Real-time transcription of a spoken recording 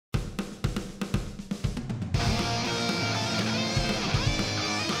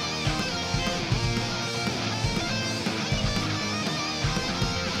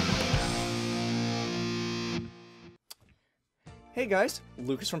Hey guys,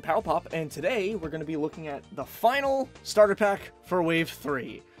 Lucas from PowPop, and today we're going to be looking at the final starter pack for Wave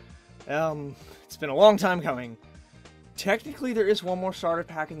 3. It's been a long time coming. Technically there is one more starter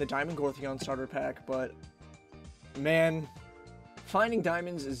pack in the Diamond Gortheon starter pack, but man, finding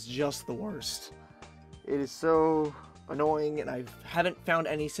diamonds is just the worst. It is so annoying, and I haven't found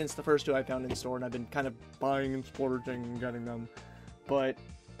any since the first two I found in store, and I've been kind of buying and splurging and getting them. But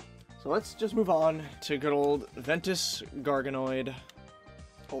so let's just move on to good old Ventus Garganoid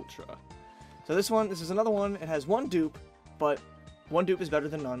Ultra. So this is another one. It has one dupe, but one dupe is better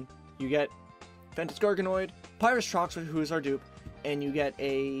than none. You get Ventus Garganoid, Trox, who is our dupe, and you get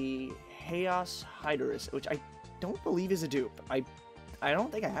a Chaos Hydorus, which I don't believe is a dupe. I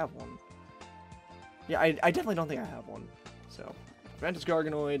don't think I have one. Yeah, I definitely don't think I have one. So, Ventus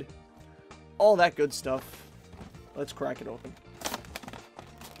Garganoid, all that good stuff. Let's crack it open.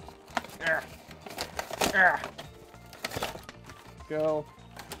 Go.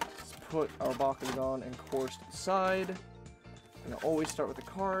 Let's put our Bakugan and course to the side. I'm gonna always start with the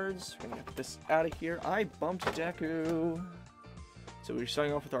cards. We're gonna get this out of here. I bumped Deku. So we're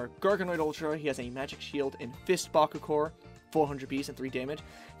starting off with our Garganoid Ultra. He has a Magic Shield and Fist Bakucore, 400 piece and 3 damage.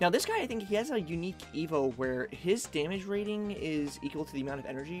 Now this guy, I think he has a unique Evo where his damage rating is equal to the amount of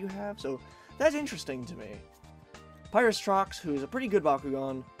energy you have. So that's interesting to me. Trox, who's a pretty good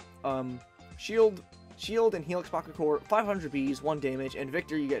Bakugan. Shield and Helix Bakucore, 500 Bs, 1 damage, and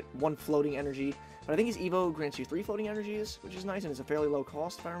Victor you get 1 floating energy. But I think his Evo grants you 3 floating energies, which is nice, and it's a fairly low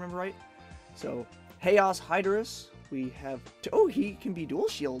cost if I remember right. So, Chaos Hydorus, we have... Oh, he can be dual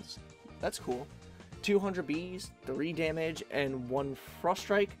shields. That's cool. 200 Bs, 3 damage, and 1 Frost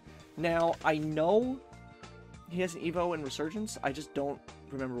Strike. Now, I know he has an Evo in Resurgence, I just don't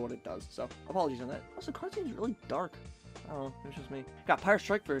remember what it does, so apologies on that. Also, card seems really dark. Oh, it's just me. Got Pirate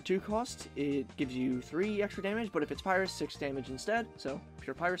Strike for a 2 cost. It gives you 3 extra damage, but if it's Pyrus, 6 damage instead. So,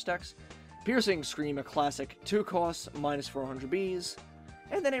 pure Pyrus decks. Piercing Scream, a classic 2 cost, minus 400 Bs.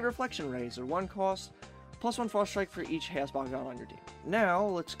 And then a Reflection Razor, 1 cost, plus 1 Frost Strike for each Chaos Bakugan on your team. Now,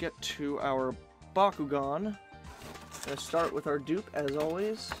 let's get to our Bakugan. Let's start with our dupe, as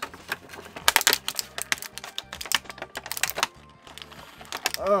always.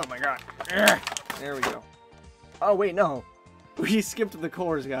 Oh my god. There we go. Oh, wait, no. We skipped the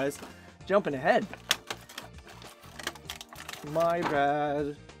cores, guys. Jumping ahead. My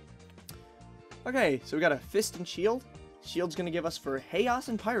bad. Okay, so we got a Fist and Shield. Shield's going to give us for Chaos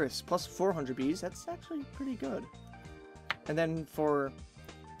and Pyrus, plus 400 Bs. That's actually pretty good. And then for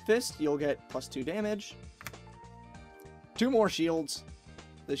Fist, you'll get plus 2 damage. 2 more shields.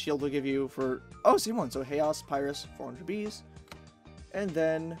 The shield will give you for... Oh, same one. So Chaos, Pyrus, 400 Bs. And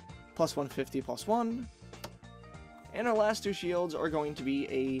then plus 150, plus 1. And our last 2 shields are going to be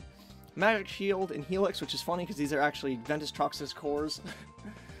a Magic Shield and Helix, which is funny because these are actually Ventus Trox's cores.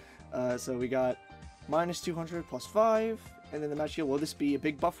 So we got minus 200 plus 5, and then the Magic Shield. Will this be a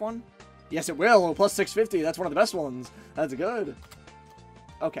big buff one? Yes, it will. Plus 650. That's one of the best ones. That's good.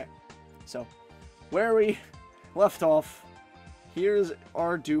 Okay. So, where we left off, here's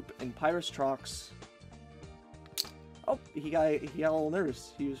our dupe in Pirus Trox. Oh, he got a little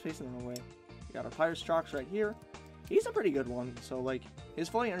nervous. He was facing the wrong way. We got our Pirus Trox right here. He's a pretty good one, so, like, his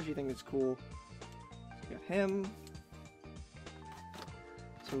floating energy thing is cool. So we got him.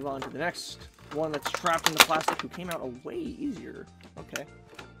 Let's move on to the next one that's trapped in the plastic, who came out a way easier. Okay.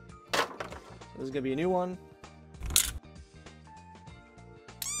 So this is gonna be a new one.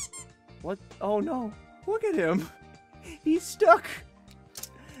 What? Oh, no. Look at him. He's stuck.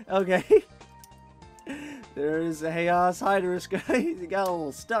 Okay. There's a Chaos Hydorus guy. He got a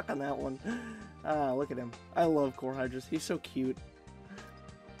little stuck on that one. Ah, look at him. I love Core Hydrus. He's so cute.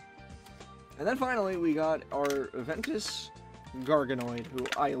 And then finally, we got our Ventus Garganoid, who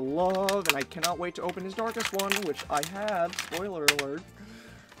I love, and I cannot wait to open his darkest one, which I have. Spoiler alert.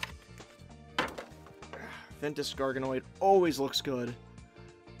 Ventus Garganoid always looks good.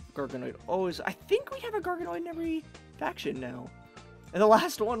 Garganoid always... I think we have a Garganoid in every faction now. And the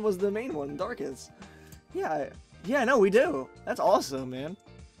last one was the main one, darkest. Yeah, no, we do. That's awesome, man.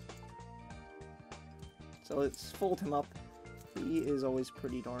 So let's fold him up. He is always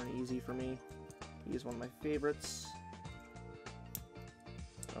pretty darn easy for me. He is one of my favorites.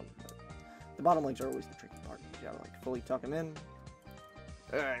 Oh, the bottom legs are always the tricky part. You gotta like fully tuck him in.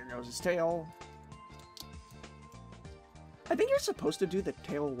 There goes his tail. I think you're supposed to do the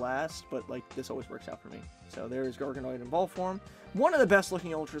tail last, but like this always works out for me. So there's Garganoid in ball form. One of the best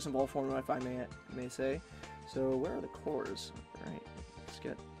looking Ultras in ball form, if I may say. So where are the cores? Alright, let's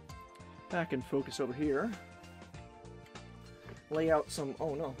get back and focus over here. Lay out some...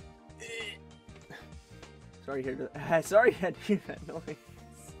 Oh no. Sorry sorry I had to hear that noise.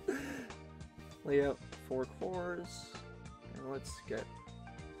 Lay out 4 cores. And let's get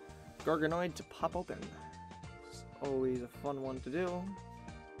Garganoid to pop open. It's always a fun one to do.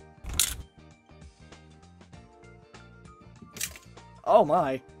 Oh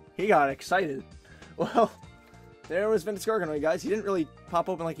my, he got excited. Well, there was Ventus Garganoid, guys. He didn't really pop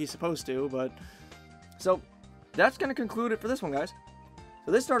open like he's supposed to, but... So, that's going to conclude it for this one, guys.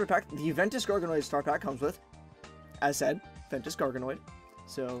 So this starter pack, the Ventus Garganoid Starter Pack, comes with, as said, Ventus Garganoid.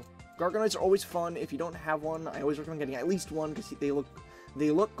 So, Garganoids are always fun. If you don't have one, I always recommend getting at least one, because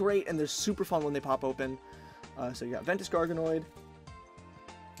they look great, and they're super fun when they pop open. So you got Ventus Garganoid.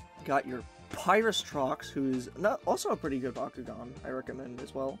 Got your Pyrostrox, who's also a pretty good Bakugan, I recommend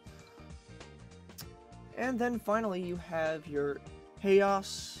as well. And then finally you have your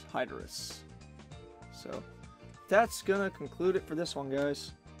Chaos Hydrus. So that's gonna conclude it for this one,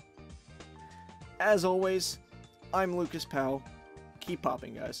 guys. As always, I'm Lucas Pow. Keep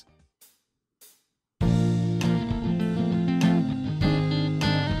popping, guys.